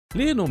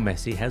Lionel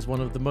Messi has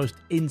one of the most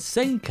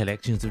insane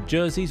collections of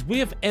jerseys we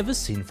have ever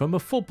seen from a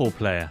football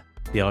player.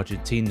 The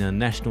Argentina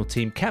national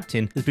team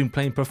captain has been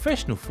playing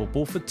professional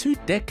football for 2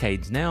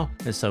 decades now,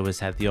 and so has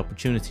had the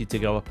opportunity to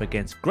go up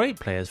against great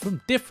players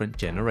from different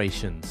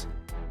generations.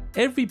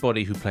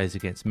 Everybody who plays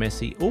against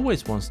Messi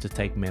always wants to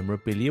take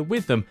memorabilia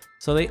with them,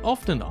 so they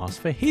often ask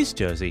for his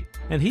jersey,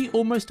 and he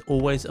almost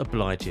always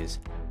obliges.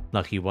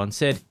 Like he once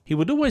said, he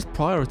would always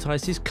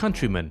prioritise his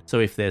countrymen,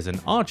 so if there's an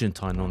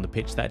Argentine on the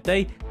pitch that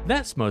day,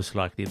 that's most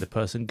likely the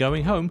person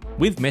going home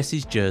with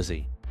Messi's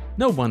jersey.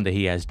 No wonder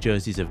he has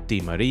jerseys of Di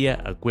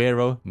Maria,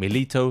 Aguero,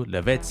 Milito,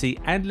 Lavezzi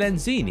and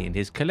Lanzini in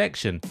his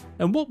collection.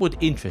 And what would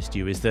interest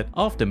you is that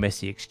after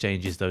Messi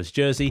exchanges those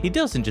jerseys, he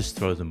doesn't just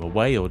throw them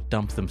away or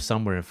dump them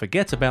somewhere and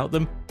forget about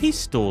them, he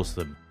stores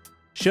them.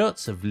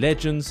 Shirts of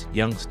legends,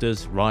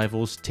 youngsters,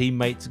 rivals,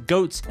 teammates,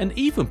 GOATs and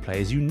even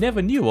players you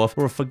never knew of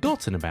or have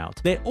forgotten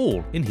about, they're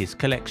all in his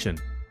collection.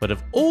 But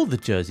of all the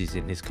jerseys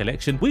in his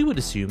collection, we would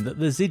assume that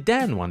the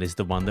Zidane one is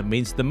the one that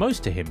means the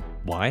most to him.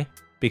 Why?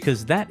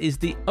 Because that is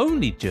the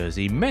only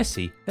jersey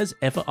Messi has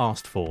ever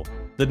asked for.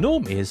 The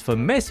norm is for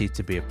Messi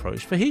to be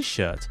approached for his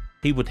shirt.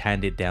 He would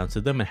hand it down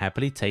to them and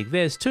happily take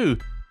theirs too,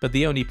 but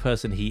the only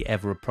person he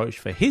ever approached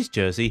for his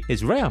jersey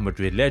is Real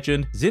Madrid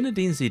legend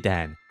Zinedine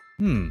Zidane.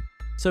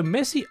 So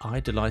Messi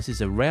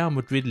idolizes a Real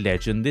Madrid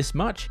legend this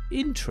much?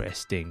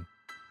 Interesting.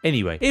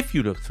 Anyway, if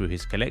you look through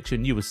his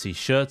collection, you will see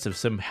shirts of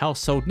some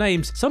household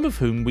names, some of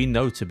whom we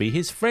know to be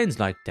his friends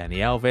like Dani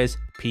Alves,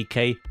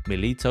 Piqué,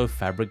 Milito,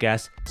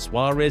 Fabregas,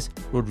 Suarez,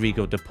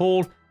 Rodrigo de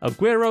Paul,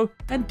 Aguero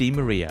and Di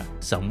Maria.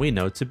 Some we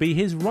know to be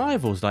his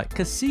rivals like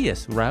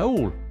Casillas,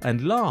 Raúl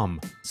and Lam.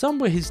 Some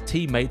were his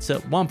teammates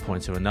at one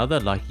point or another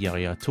like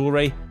Yaya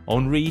Touré,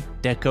 Henry,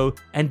 Deco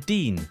and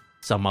Dean.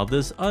 Some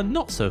others are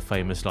not so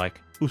famous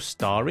like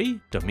Ustari,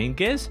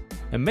 Dominguez,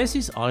 and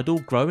Messi's idol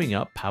growing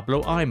up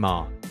Pablo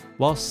Aimar,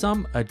 while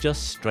some are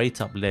just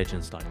straight up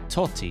legends like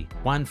Totti,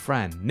 Juan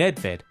Fran,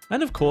 Nedved,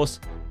 and of course,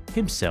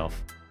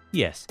 himself.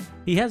 Yes,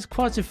 he has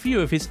quite a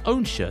few of his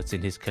own shirts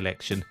in his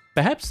collection.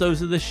 Perhaps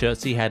those are the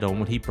shirts he had on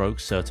when he broke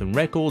certain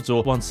records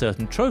or won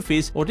certain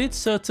trophies or did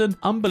certain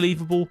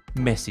unbelievable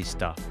Messi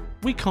stuff.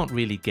 We can't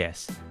really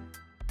guess.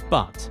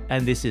 But,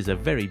 and this is a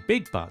very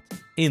big but,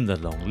 in the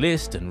long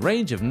list and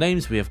range of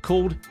names we have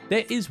called,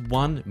 there is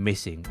one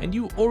missing, and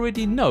you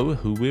already know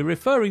who we're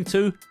referring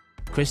to: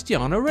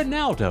 Cristiano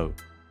Ronaldo.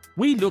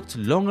 We looked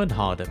long and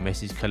hard at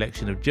Messi's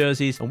collection of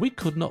jerseys and we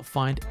could not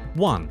find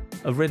one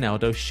of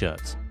Ronaldo's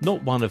shirts.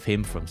 Not one of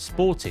him from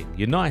Sporting,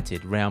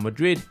 United, Real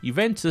Madrid,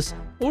 Juventus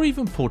or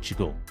even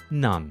Portugal.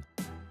 None.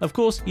 Of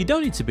course, you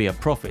don't need to be a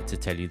prophet to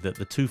tell you that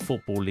the two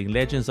footballing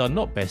legends are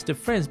not best of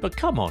friends, but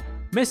come on.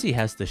 Messi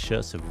has the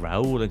shirts of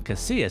Raúl and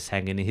Casillas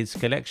hanging in his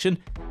collection,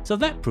 so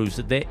that proves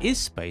that there is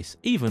space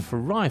even for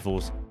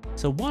rivals.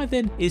 So why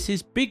then is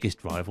his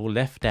biggest rival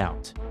left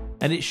out?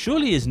 And it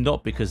surely is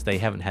not because they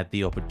haven't had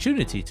the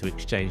opportunity to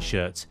exchange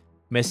shirts.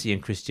 Messi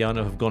and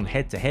Cristiano have gone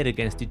head to head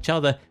against each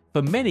other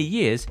for many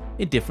years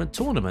in different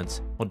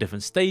tournaments, on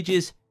different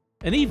stages,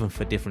 and even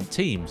for different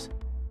teams.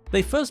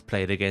 They first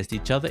played against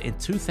each other in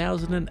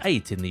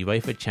 2008 in the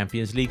UEFA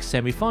Champions League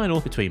semi-final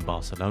between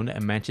Barcelona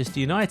and Manchester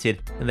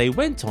United, and they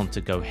went on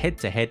to go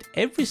head-to-head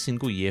every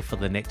single year for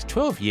the next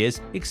 12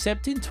 years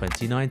except in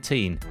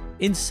 2019.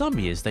 In some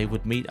years they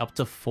would meet up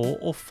to 4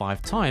 or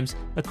 5 times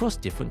across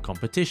different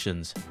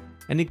competitions.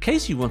 And in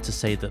case you want to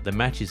say that the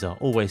matches are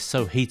always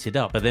so heated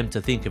up for them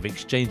to think of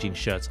exchanging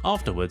shirts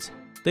afterwards,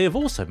 they have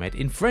also met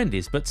in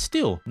friendlies but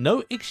still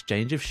no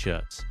exchange of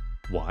shirts.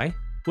 Why?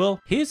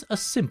 Well, here's a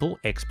simple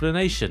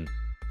explanation.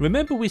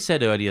 Remember we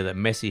said earlier that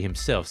Messi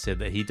himself said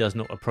that he does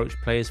not approach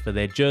players for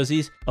their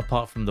jerseys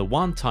apart from the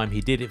one time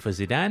he did it for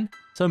Zidane?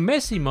 So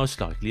Messi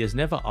most likely has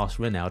never asked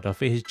Ronaldo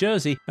for his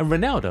jersey, and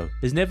Ronaldo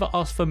has never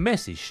asked for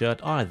Messi's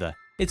shirt either.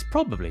 It's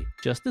probably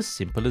just as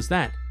simple as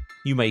that.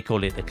 You may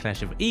call it a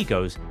clash of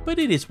egos, but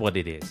it is what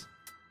it is.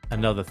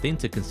 Another thing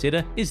to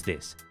consider is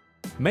this.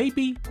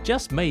 Maybe,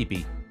 just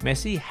maybe,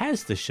 Messi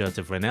has the shirt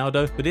of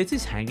Ronaldo, but it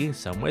is hanging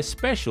somewhere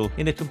special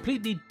in a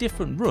completely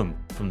different room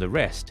from the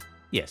rest.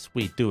 Yes,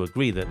 we do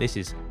agree that this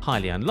is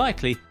highly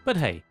unlikely, but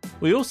hey,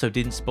 we also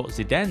didn't spot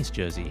Zidane's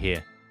jersey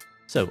here.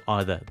 So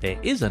either there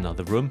is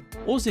another room,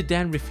 or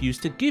Zidane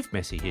refused to give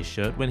Messi his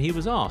shirt when he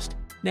was asked.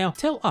 Now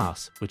tell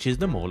us which is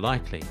the more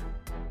likely.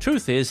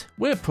 Truth is,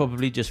 we're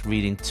probably just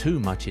reading too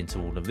much into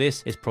all of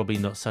this. It's probably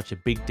not such a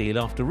big deal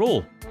after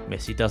all.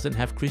 Messi doesn't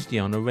have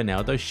Cristiano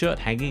Ronaldo's shirt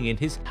hanging in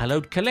his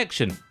hallowed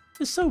collection.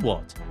 So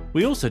what?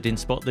 We also didn't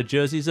spot the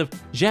jerseys of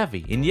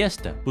Xavi,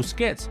 Iniesta,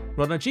 Busquets,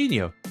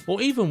 Ronaldinho,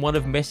 or even one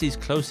of Messi's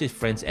closest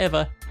friends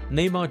ever,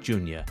 Neymar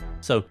Jr.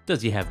 So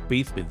does he have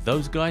beef with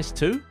those guys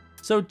too?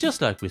 So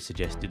just like we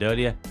suggested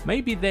earlier,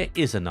 maybe there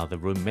is another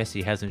room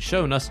Messi hasn't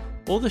shown us,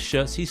 or the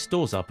shirts he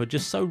stores up are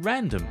just so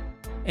random.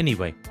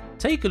 Anyway,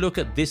 take a look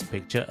at this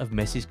picture of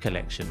Messi's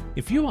collection.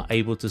 If you are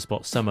able to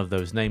spot some of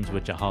those names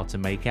which are hard to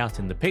make out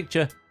in the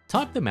picture,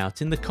 type them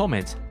out in the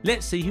comments.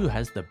 Let's see who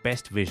has the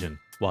best vision.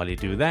 While you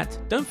do that,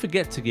 don't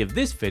forget to give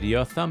this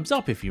video a thumbs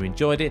up if you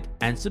enjoyed it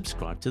and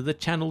subscribe to the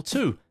channel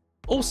too.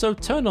 Also,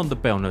 turn on the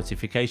bell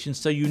notifications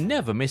so you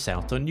never miss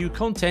out on new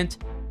content,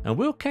 and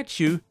we'll catch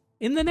you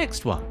in the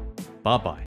next one. Bye bye.